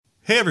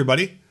Hey,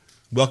 everybody.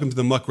 Welcome to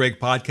the Muckrake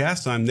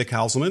Podcast. I'm Nick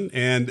Hauselman,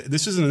 and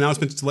this is an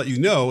announcement to let you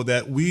know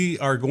that we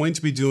are going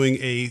to be doing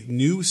a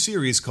new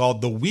series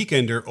called The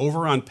Weekender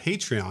over on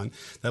Patreon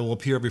that will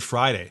appear every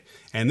Friday.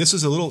 And this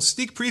is a little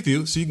sneak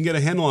preview so you can get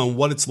a handle on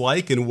what it's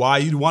like and why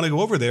you'd want to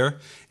go over there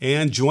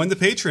and join the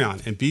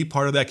Patreon and be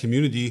part of that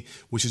community,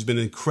 which has been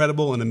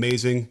incredible and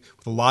amazing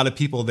with a lot of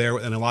people there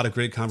and a lot of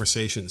great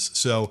conversations.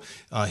 So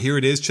here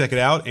it is. Check it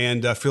out.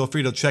 And feel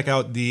free to check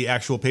out the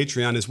actual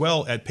Patreon as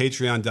well at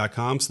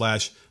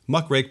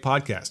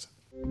patreon.com/muckrakepodcast.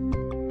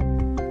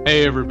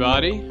 Hey,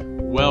 everybody.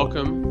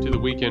 Welcome to the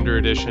Weekender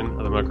edition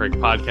of the Muckrake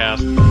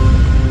Podcast.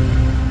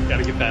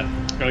 Gotta get that.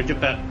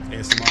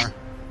 ASMR.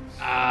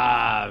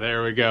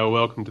 There we go.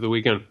 Welcome to the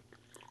weekend.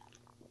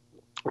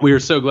 We are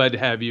so glad to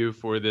have you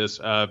for this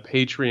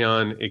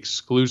Patreon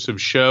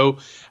exclusive show.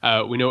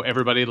 We know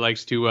everybody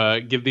likes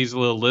to give these a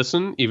little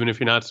listen, even if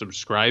you're not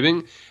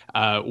subscribing.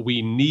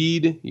 We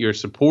need your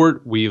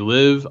support. We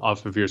live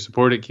off of your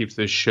support. It keeps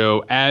this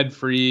show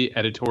ad-free,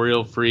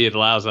 editorial-free. It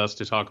allows us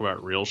to talk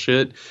about real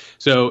shit.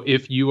 So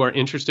if you are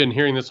interested in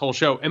hearing this whole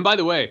show, and by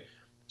the way,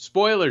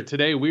 spoiler,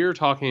 today we are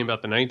talking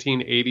about the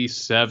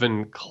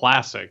 1987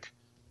 classic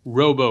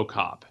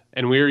Robocop.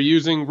 And we are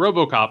using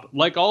Robocop,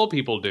 like all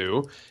people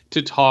do,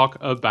 to talk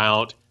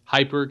about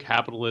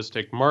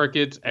hyper-capitalistic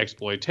markets,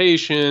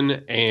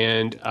 exploitation,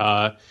 and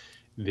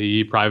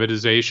the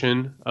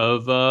privatization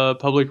of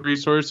public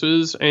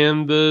resources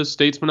and the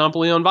state's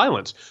monopoly on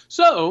violence.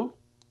 So,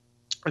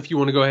 if you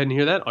want to go ahead and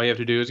hear that, all you have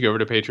to do is go over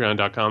to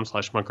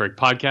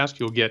patreon.com/muckrakepodcast.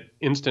 You'll get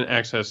instant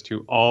access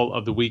to all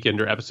of the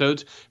Weekender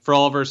episodes. For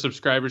all of our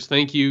subscribers,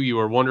 thank you. You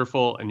are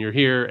wonderful, and you're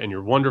here, and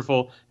you're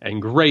wonderful,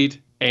 and great.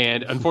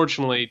 And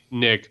unfortunately,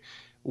 Nick,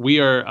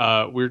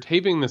 we're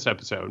taping this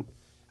episode.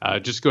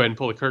 Just go ahead and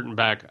pull the curtain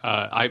back.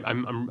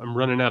 I'm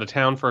running out of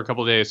town for a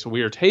couple of days, so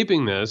we are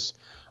taping this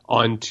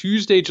on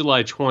Tuesday,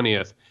 July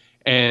 20th,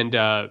 and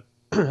I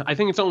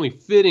think it's only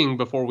fitting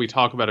before we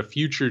talk about a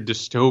future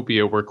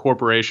dystopia where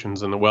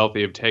corporations and the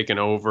wealthy have taken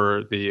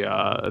over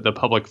the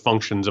public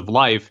functions of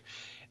life,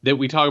 that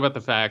we talk about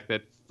the fact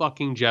that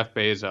fucking Jeff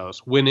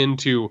Bezos went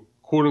into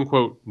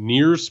quote-unquote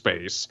near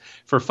space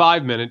for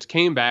 5 minutes,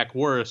 came back,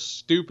 wore a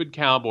stupid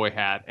cowboy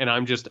hat, and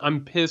I'm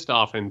pissed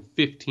off in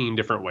 15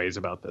 different ways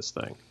about this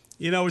thing.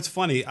 You know, it's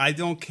funny. I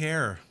don't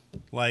care.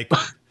 Like,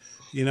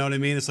 you know what I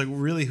mean? It's like,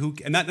 really,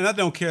 not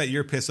don't care that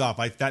you're pissed off.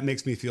 That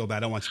makes me feel bad.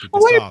 I don't want you to be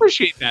pissed off. I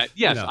appreciate that.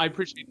 Yes, you know, I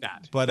appreciate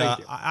that. But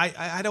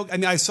I don't. I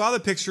mean, I saw the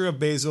picture of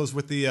Bezos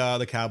with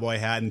the cowboy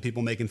hat and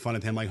people making fun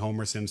of him like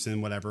Homer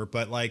Simpson, whatever.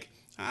 But like,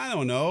 I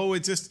don't know.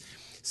 It just.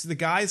 So the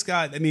guy's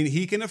got, I mean,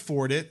 he can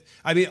afford it.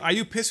 I mean, are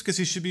you pissed because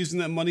he should be using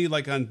that money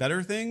like on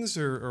better things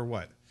or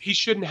what? He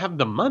shouldn't have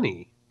the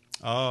money.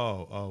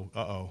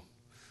 Uh-oh.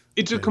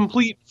 It's a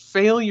complete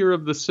failure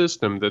of the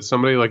system that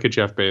somebody like a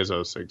Jeff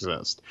Bezos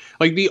exists.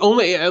 Like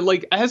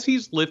as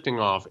he's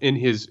lifting off in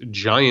his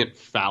giant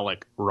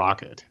phallic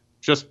rocket,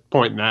 just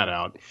pointing that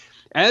out.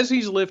 As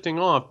he's lifting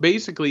off,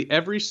 basically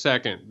every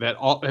second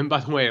and by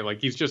the way,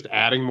 like he's just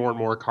adding more and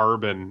more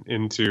carbon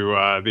into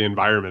the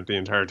environment the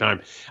entire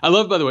time. I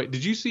love, by the way,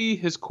 did you see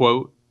his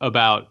quote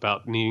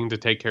about needing to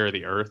take care of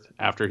the earth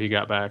after he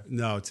got back?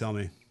 No, tell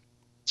me.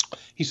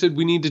 He said,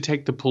 we need to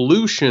take the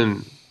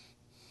pollution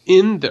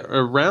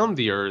around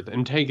the earth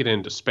and take it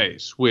into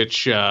space,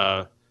 which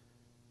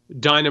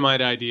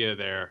dynamite idea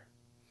there.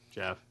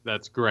 Jeff,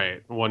 that's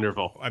great.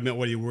 Wonderful. I mean,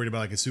 what are you worried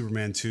about, like a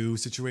Superman 2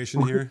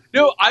 situation here?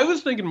 No, I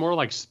was thinking more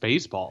like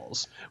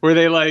Spaceballs, where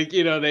they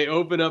they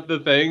open up the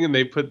thing and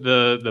they put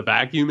the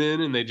vacuum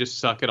in and they just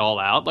suck it all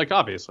out. Like,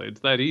 obviously,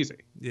 it's that easy.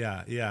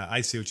 Yeah, I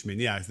see what you mean.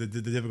 Yeah, the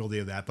difficulty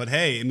of that. But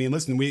hey, I mean,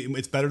 listen,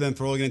 it's better than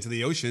throwing it into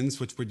the oceans,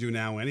 which we do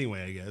now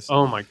anyway, I guess.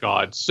 Oh my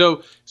God.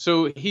 So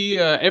he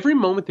every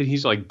moment that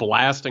he's like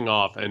blasting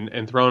off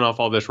and throwing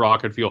off all this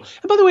rocket fuel.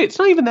 And by the way, it's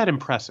not even that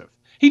impressive.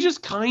 He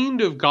just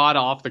kind of got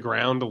off the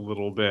ground a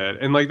little bit,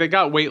 and like they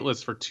got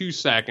weightless for 2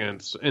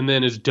 seconds, and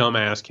then his dumb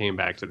ass came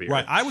back to the earth.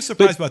 Right, I was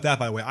surprised about that.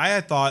 By the way, I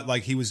had thought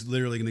like he was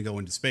literally going to go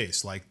into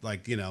space, like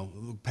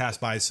pass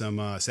by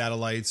some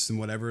satellites and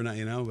whatever,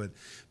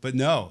 but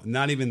no,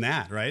 not even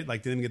that. Right,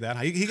 like didn't even get that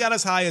high. He got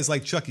as high as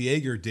like Chuck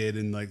Yeager did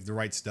in like The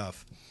Right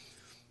Stuff.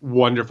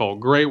 Wonderful.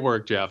 Great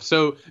work, Jeff.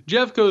 So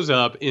Jeff goes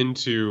up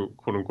into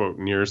quote unquote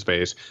near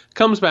space,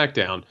 comes back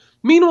down.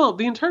 Meanwhile,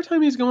 the entire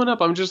time he's going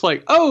up, I'm just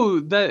like, oh,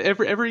 that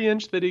every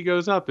inch that he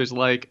goes up is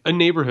like a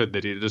neighborhood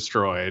that he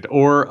destroyed,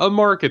 or a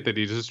market that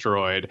he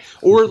destroyed,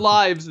 or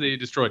lives that he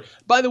destroyed.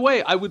 By the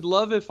way, I would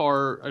love if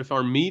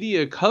our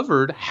media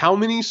covered how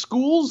many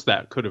schools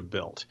that could have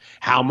built,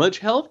 how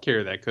much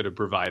healthcare that could have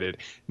provided.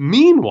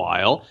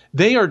 Meanwhile,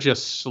 they are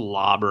just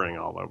slobbering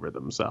all over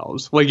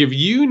themselves. Like, if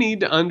you need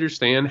to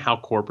understand how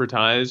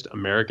corporatized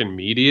American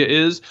media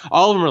is,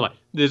 all of them are like,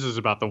 This is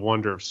about the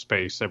wonder of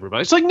space,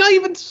 everybody. It's like not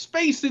even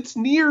space. It's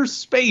near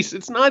space.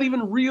 It's not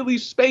even really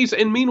space.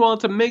 And meanwhile,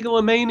 it's a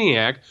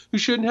megalomaniac who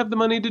shouldn't have the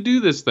money to do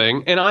this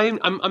thing. And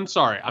I'm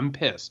sorry. I'm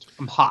pissed.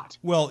 I'm hot.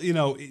 Well,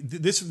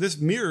 this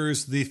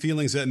mirrors the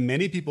feelings that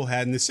many people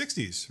had in the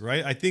 60s,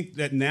 right? I think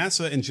that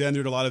NASA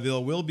engendered a lot of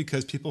ill will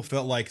because people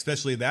felt like,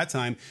 especially at that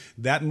time,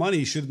 that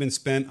money should have been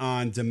spent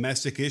on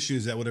domestic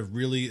issues that would have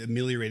really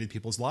ameliorated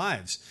people's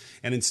lives.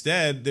 And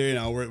instead,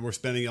 we're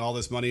spending all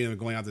this money and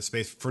going out to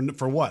space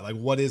for what?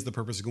 Like, what is the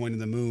purpose of going to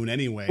the moon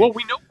anyway? Well,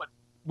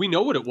 we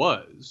know what it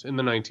was in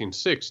the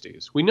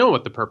 1960s. We know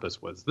what the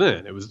purpose was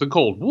then. It was the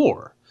Cold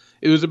War.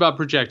 It was about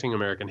projecting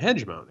American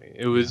hegemony.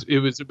 It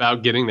was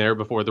about getting there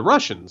before the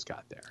Russians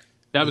got there.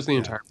 That was the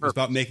entire purpose. It was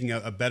about making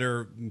a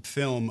better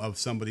film of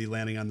somebody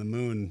landing on the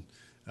moon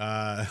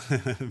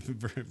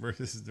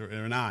versus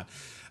or not.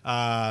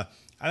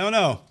 I don't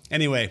know.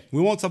 Anyway,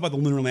 we won't talk about the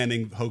lunar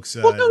landing hoax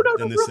in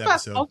this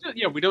episode.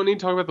 We don't need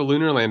to talk about the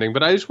lunar landing,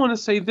 but I just want to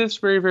say this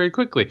very, very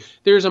quickly.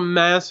 There's a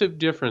massive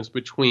difference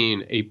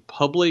between a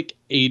public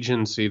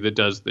agency that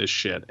does this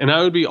shit, and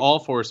I would be all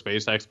for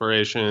space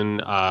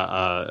exploration,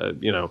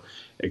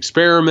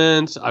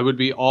 experiments. I would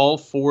be all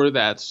for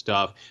that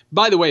stuff.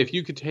 By the way, if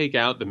you could take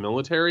out the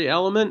military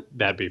element,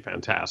 that'd be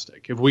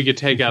fantastic. If we could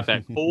take out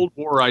that Cold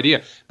War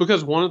idea,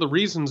 because one of the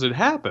reasons it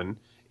happened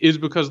is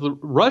because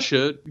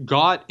Russia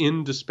got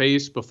into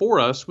space before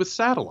us with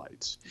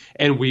satellites.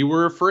 And we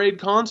were afraid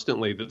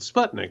constantly that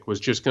Sputnik was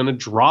just going to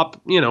drop,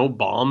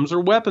 bombs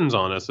or weapons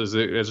on us as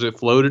it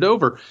floated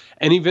over.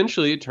 And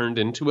eventually it turned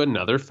into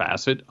another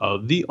facet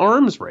of the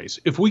arms race.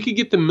 If we could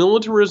get the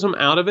militarism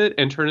out of it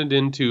and turn it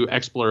into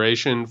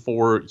exploration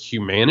for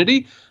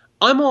humanity,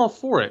 I'm all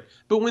for it.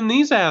 But when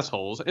these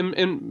assholes,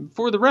 and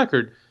for the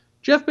record,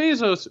 Jeff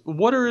Bezos,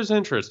 what are his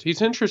interests?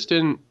 He's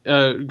interested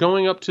in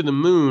going up to the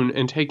moon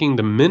and taking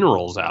the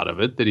minerals out of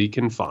it that he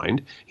can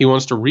find. He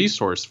wants to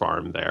resource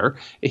farm there.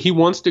 He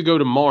wants to go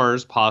to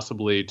Mars,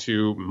 possibly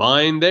to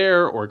mine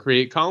there or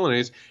create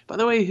colonies. By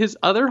the way, his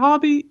other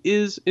hobby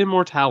is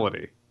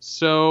immortality.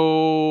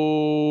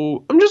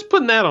 So I'm just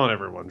putting that on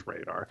everyone's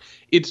radar.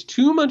 It's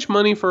too much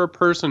money for a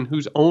person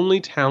whose only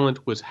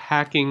talent was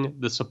hacking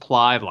the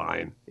supply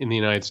line in the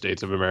United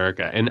States of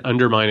America and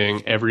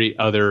undermining every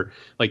other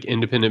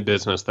independent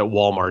business that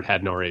Walmart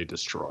hadn't already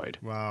destroyed.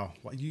 Wow.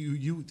 Why do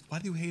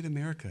you hate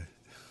America?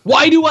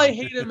 Why do I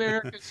hate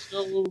America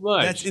so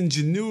much? That's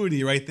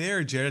ingenuity right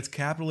there, Jared. It's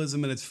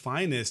capitalism at its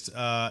finest.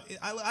 I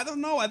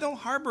don't know. I don't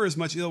harbor as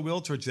much ill will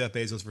towards Jeff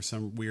Bezos for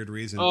some weird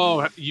reason.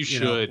 Oh, you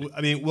should.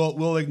 I mean,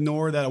 we'll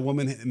ignore that a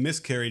woman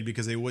miscarried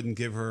because they wouldn't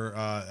give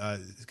her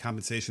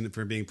compensation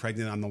for being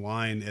pregnant on the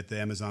line at the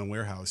Amazon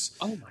warehouse.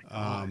 Oh my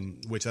God.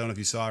 Which I don't know if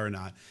you saw or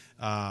not.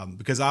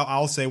 Because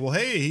I'll say, well,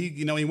 hey,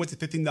 he went to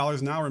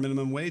 $15 an hour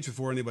minimum wage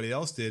before anybody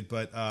else did,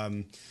 but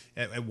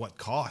at what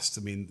cost?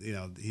 I mean,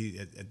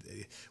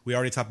 we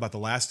already talked about the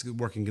last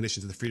working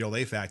conditions of the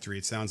Frito-Lay factory.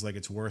 It sounds like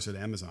it's worse at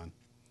Amazon.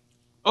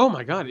 Oh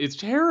my God, it's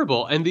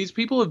terrible. And these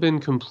people have been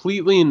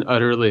completely and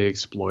utterly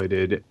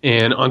exploited.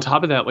 And on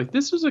top of that,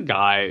 this is a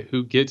guy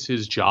who gets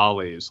his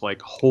jollies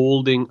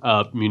holding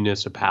up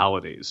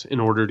municipalities in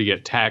order to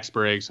get tax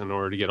breaks, in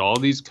order to get all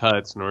these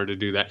cuts, in order to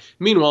do that.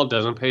 Meanwhile,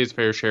 doesn't pay his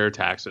fair share of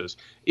taxes.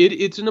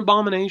 It's an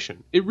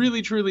abomination. It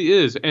really, truly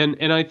is.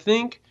 And I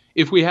think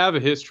if we have a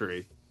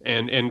history,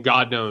 and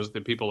God knows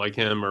that people like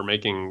him are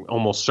making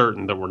almost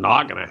certain that we're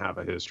not going to have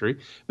a history.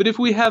 But if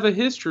we have a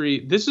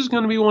history, this is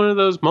going to be one of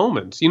those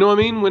moments. You know what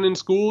I mean? When in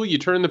school you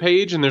turn the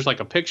page and there's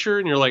a picture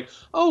and you're like,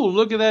 oh,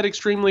 look at that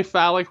extremely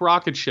phallic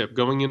rocket ship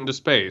going into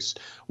space.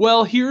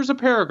 Well, here's a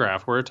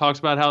paragraph where it talks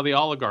about how the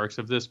oligarchs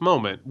of this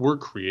moment were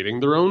creating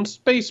their own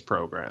space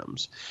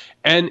programs.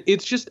 And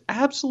it's just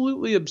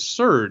absolutely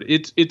absurd.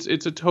 It's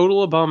a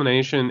total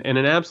abomination and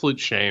an absolute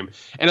shame.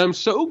 And I'm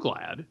so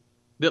glad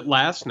that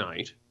last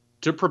night,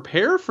 to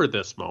prepare for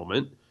this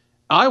moment,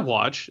 I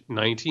watched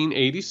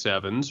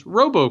 1987's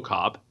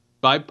Robocop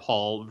by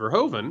Paul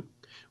Verhoeven,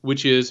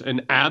 which is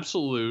an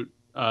absolute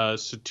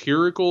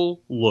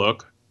satirical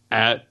look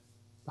at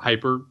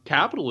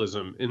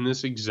hyper-capitalism in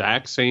this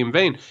exact same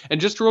vein.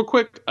 And just real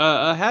quick,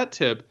 a hat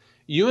tip.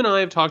 You and I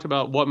have talked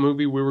about what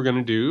movie we were going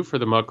to do for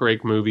the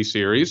Muckrake movie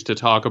series to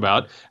talk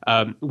about.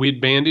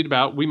 We'd bandied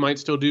about we might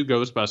still do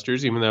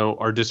Ghostbusters, even though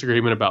our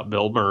disagreement about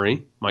Bill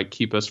Murray might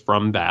keep us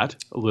from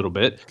that a little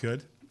bit.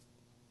 Good.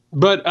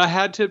 But a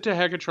hat tip to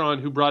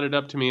Hecatron, who brought it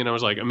up to me, and I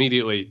was like,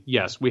 immediately,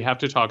 yes, we have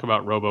to talk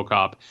about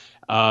Robocop.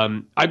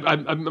 I'm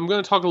going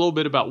to talk a little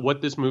bit about what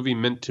this movie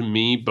meant to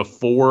me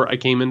before I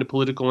came into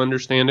political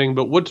understanding.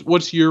 But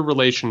what's your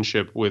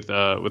relationship with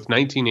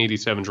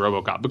 1987's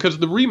Robocop? Because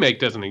the remake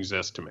doesn't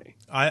exist to me.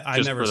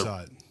 I never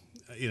saw it.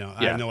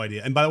 I have no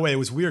idea. And by the way, it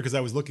was weird because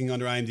I was looking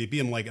under IMDb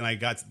and I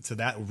got to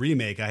that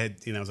remake. I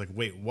was like,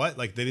 wait, what?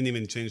 They didn't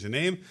even change the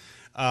name.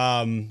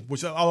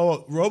 Which,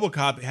 although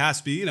Robocop has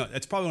to be,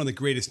 it's probably one of the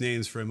greatest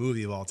names for a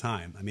movie of all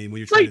time. I mean, when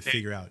you're trying to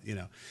figure out,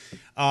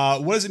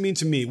 what does it mean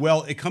to me?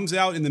 Well, it comes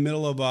out in the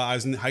middle of, I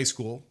was in high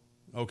school,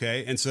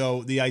 Okay, and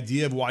so the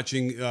idea of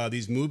watching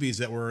these movies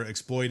that were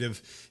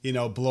exploitive,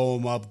 blow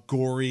them up,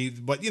 gory,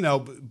 but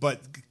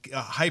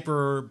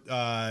hyper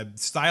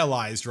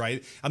stylized,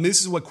 right? I mean,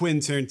 this is what Quentin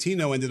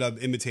Tarantino ended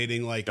up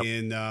imitating, like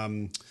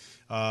in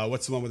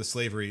what's the one with the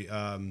slavery,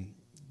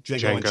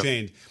 Django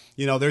Unchained.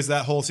 There's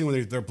that whole scene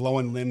where they're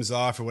blowing limbs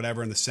off or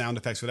whatever, and the sound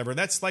effects, whatever.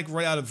 That's like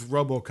right out of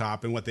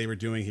Robocop and what they were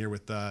doing here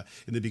with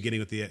in the beginning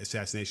with the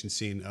assassination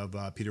scene of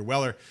Peter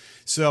Weller.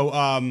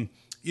 So.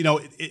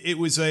 It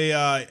was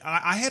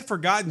I had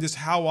forgotten just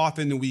how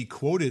often we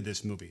quoted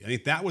this movie. I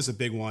think that was a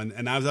big one.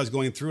 And as I was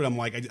going through it, I'm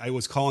like, I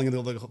was calling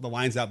the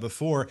lines out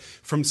before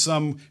from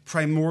some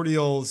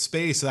primordial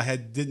space that I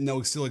didn't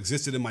know still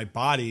existed in my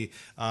body.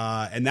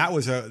 And that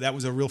was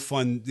a real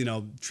fun,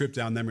 trip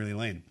down memory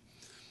lane.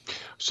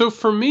 So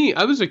for me,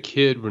 I was a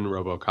kid when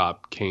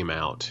Robocop came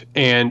out.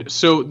 And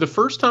so the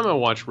first time I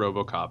watched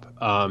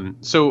Robocop,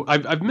 so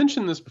I've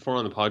mentioned this before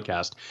on the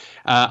podcast.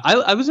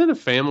 I was in a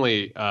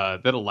family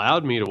that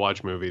allowed me to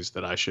watch movies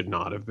that I should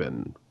not have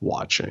been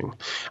watching.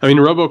 I mean,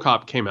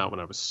 Robocop came out when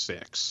I was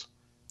 6.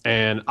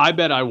 And I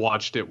bet I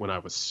watched it when I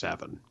was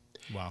 7.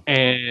 Wow.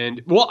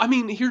 And well, I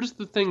mean, here's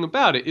the thing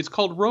about it. It's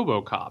called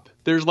Robocop.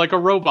 There's like a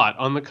robot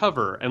on the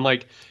cover. And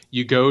like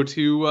you go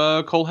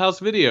to Coal House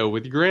Video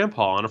with your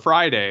grandpa on a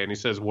Friday and he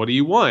says, "What do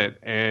you want?"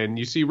 And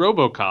you see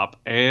Robocop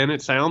and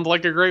it sounds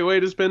like a great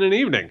way to spend an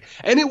evening.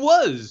 And it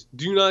was.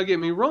 Do not get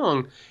me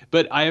wrong.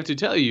 But I have to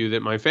tell you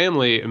that my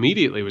family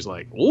immediately was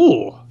like,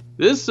 "Oh,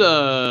 this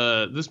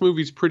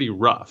movie's pretty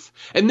rough."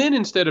 And then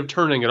instead of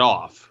turning it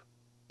off,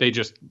 they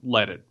just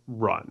let it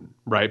run,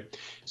 right?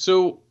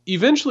 So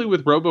eventually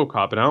with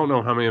Robocop, and I don't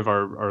know how many of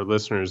our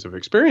listeners have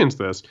experienced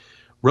this,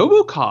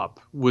 Robocop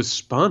was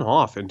spun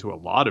off into a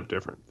lot of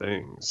different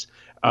things.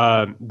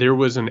 There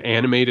was an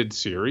animated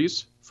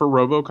series for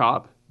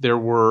Robocop. There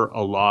were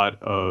a lot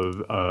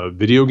of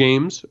video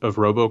games of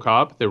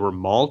Robocop. There were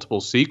multiple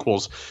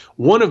sequels.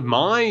 One of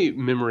my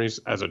memories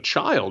as a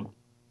child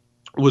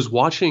was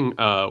watching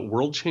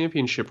World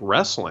Championship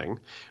Wrestling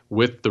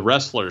with the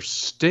wrestler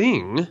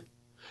Sting,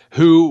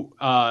 who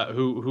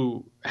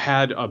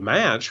had a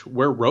match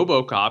where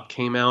Robocop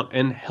came out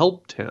and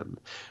helped him,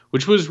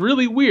 which was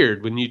really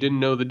weird when you didn't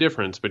know the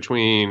difference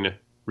between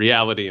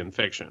reality and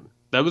fiction.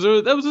 That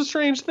was a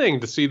strange thing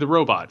to see the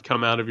robot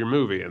come out of your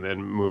movie and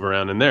then move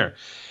around in there.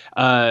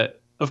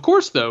 Of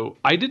course, though,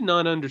 I did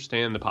not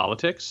understand the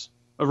politics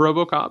of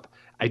Robocop.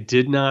 I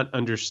did not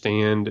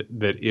understand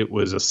that it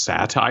was a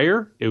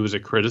satire. It was a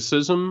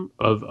criticism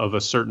of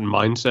a certain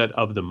mindset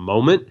of the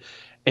moment.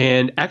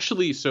 And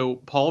actually, so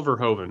Paul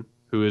Verhoeven,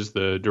 who is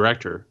the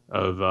director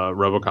of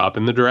Robocop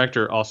and the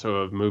director also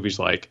of movies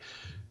like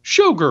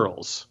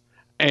Showgirls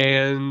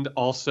and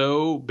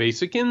also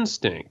Basic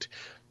Instinct,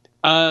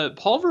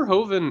 Paul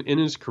Verhoeven in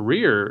his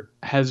career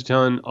has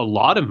done a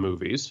lot of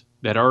movies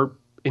that are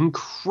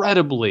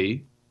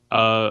incredibly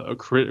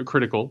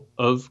critical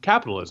of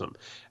capitalism.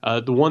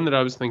 The one that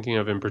I was thinking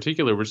of in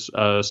particular was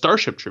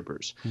Starship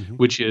Troopers,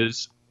 which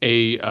is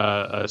a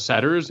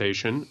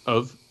satirization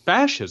of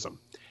fascism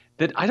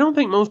that I don't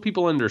think most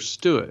people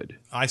understood.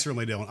 I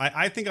certainly don't.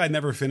 I think I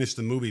never finished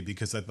the movie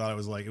because I thought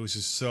it was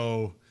just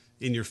so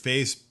in your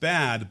face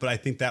bad. But I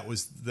think that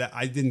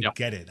I didn't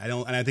get it.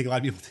 And I think a lot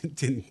of people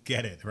didn't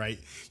get it. Right?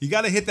 You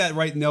got to hit that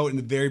right note in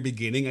the very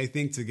beginning, I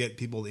think, to get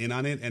people in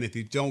on it. And if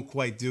you don't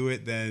quite do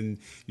it, then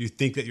you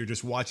think that you're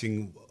just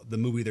watching the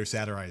movie they're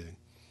satirizing.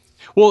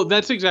 Well,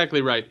 that's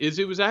exactly right.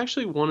 It was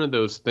actually one of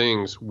those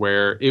things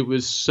where it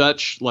was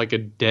such like a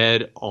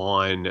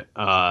dead-on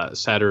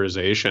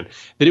satirization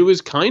that it was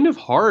kind of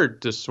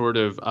hard to sort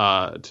of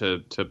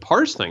to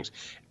parse things.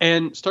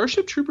 And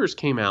Starship Troopers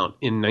came out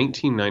in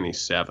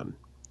 1997.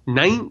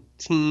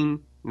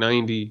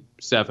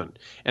 1997.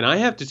 And I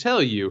have to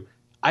tell you,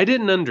 I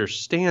didn't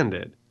understand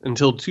it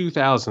until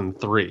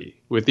 2003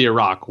 with the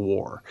Iraq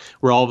War,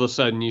 where all of a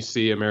sudden you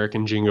see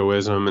American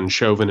jingoism and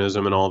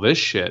chauvinism and all this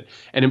shit,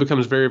 and it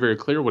becomes very, very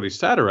clear what he's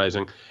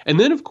satirizing. And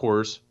then, of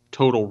course,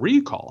 Total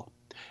Recall.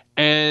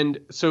 And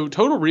so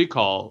Total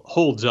Recall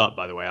holds up,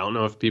 by the way. I don't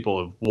know if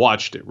people have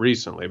watched it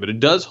recently, but it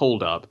does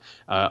hold up.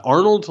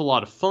 Arnold's a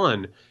lot of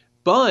fun,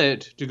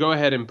 but to go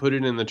ahead and put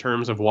it in the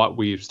terms of what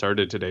we've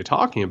started today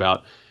talking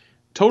about,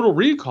 Total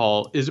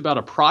Recall is about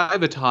a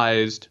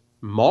privatized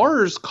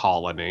Mars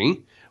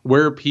colony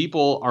where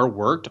people are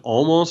worked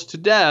almost to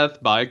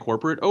death by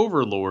corporate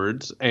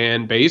overlords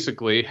and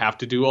basically have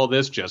to do all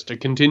this just to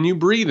continue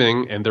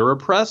breathing, and they're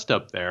oppressed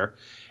up there.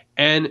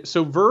 And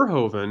so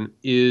Verhoeven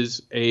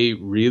is a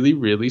really,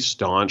 really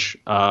staunch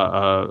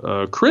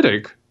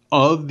critic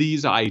of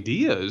these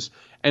ideas.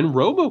 And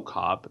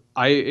Robocop,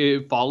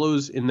 it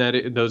follows in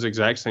those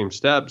exact same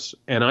steps,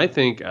 and I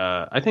think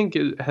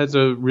it has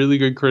a really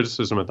good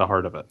criticism at the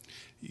heart of it.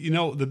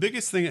 The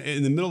biggest thing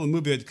in the middle of the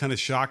movie that kind of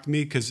shocked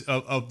me because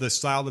of the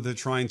style that they're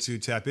trying to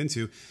tap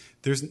into,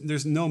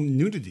 there's no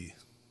nudity.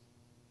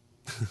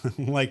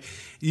 Like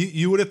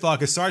you would have thought,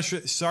 because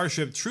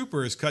Starship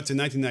Troopers cut to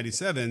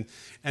 1997,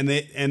 and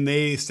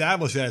they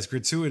established that as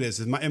gratuitous.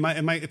 Am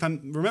I if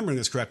I'm remembering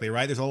this correctly,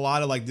 right? There's a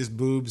lot of like just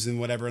boobs and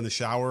whatever in the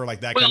shower,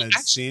 like that kind of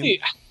scene.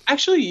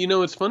 Actually,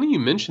 it's funny you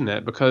mentioned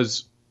that,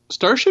 because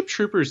Starship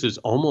Troopers is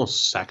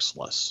almost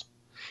sexless,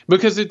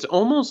 because it's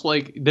almost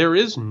like there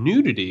is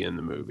nudity in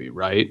the movie,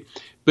 right?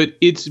 But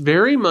it's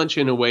very much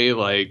in a way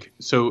like,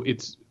 so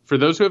it's, for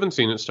those who haven't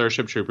seen it,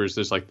 Starship Troopers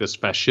is like this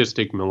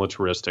fascistic,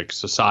 militaristic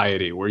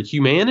society where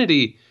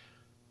humanity,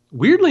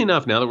 weirdly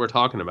enough, now that we're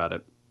talking about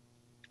it,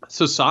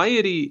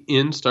 society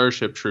in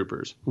Starship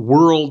Troopers,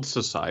 world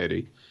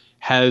society,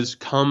 has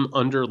come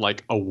under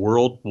like a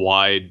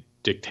worldwide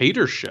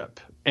dictatorship.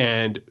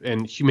 And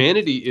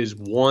humanity is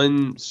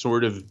one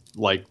sort of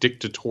like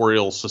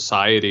dictatorial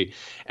society,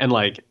 and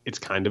like it's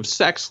kind of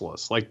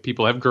sexless. Like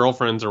people have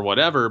girlfriends or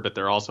whatever, but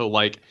they're also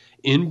like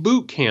in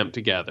boot camp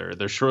together.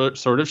 They're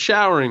sort of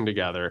showering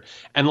together,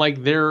 and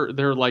like their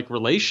like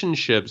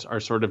relationships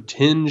are sort of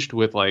tinged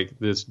with like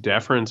this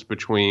deference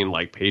between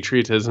like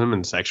patriotism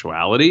and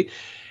sexuality.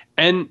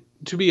 And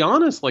to be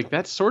honest, like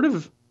that's sort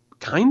of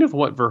kind of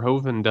what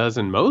Verhoeven does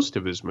in most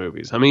of his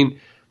movies. I mean,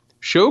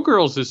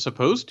 Showgirls is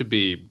supposed to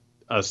be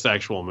a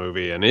sexual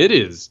movie, and it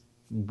is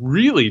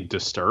really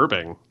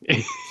disturbing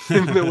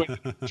in the way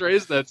it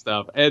portrays that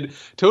stuff. And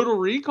Total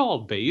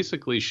Recall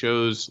basically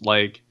shows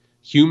like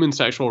human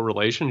sexual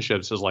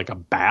relationships as like a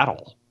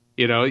battle.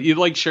 You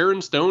like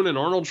Sharon Stone and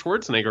Arnold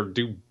Schwarzenegger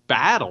do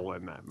battle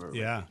in that movie.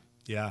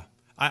 Yeah.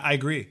 I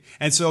agree.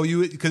 And so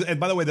and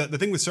by the way, the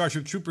thing with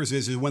Starship Troopers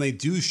is when they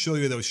do show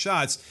you those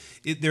shots,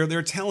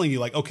 they're telling you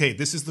like, okay,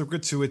 this is the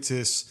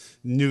gratuitous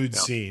nude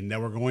scene that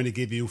we're going to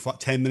give you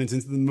 10 minutes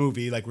into the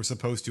movie, like we're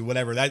supposed to,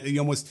 whatever. That it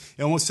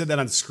almost said that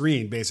on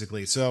screen,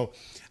 basically. So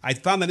I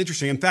found that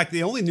interesting. In fact,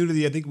 the only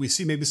nudity I think we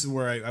see, maybe this is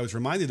where I was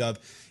reminded of,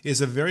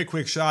 is a very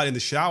quick shot in the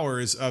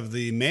showers of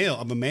a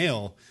male,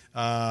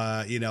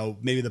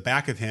 maybe the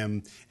back of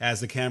him as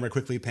the camera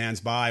quickly pans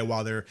by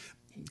while they're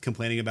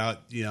complaining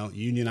about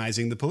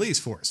unionizing the police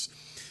force.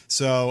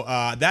 So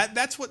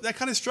that's what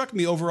kind of struck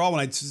me overall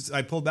when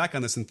I pulled back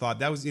on this and thought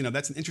that was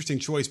that's an interesting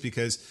choice,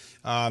 because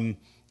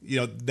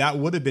that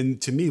would have been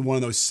to me one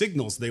of those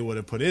signals they would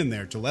have put in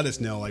there to let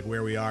us know like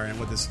where we are and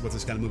what this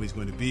kind of movie is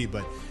going to be.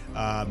 But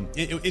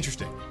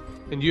interesting.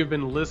 And you have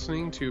been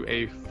listening to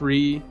a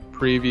free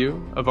preview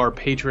of our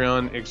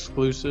Patreon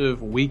exclusive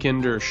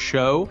Weekender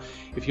show.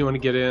 If you want to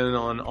get in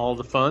on all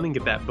the fun and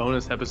get that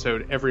bonus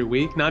episode every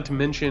week, not to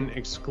mention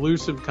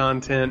exclusive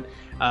content,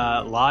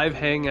 live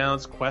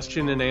hangouts,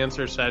 question and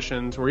answer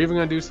sessions. We're even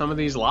going to do some of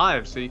these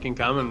live, so you can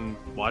come and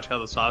watch how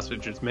the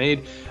sausage is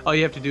made. All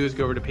you have to do is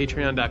go over to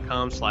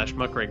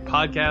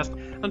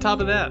patreon.com/muckrakepodcast. On top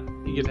of that,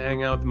 you get to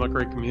hang out with the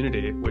Muckrake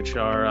community, which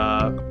are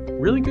a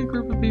really good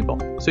group of people.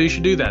 So you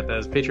should do that. That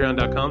is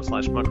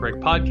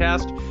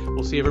patreon.com/muckrakepodcast.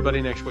 We'll see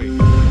everybody next week.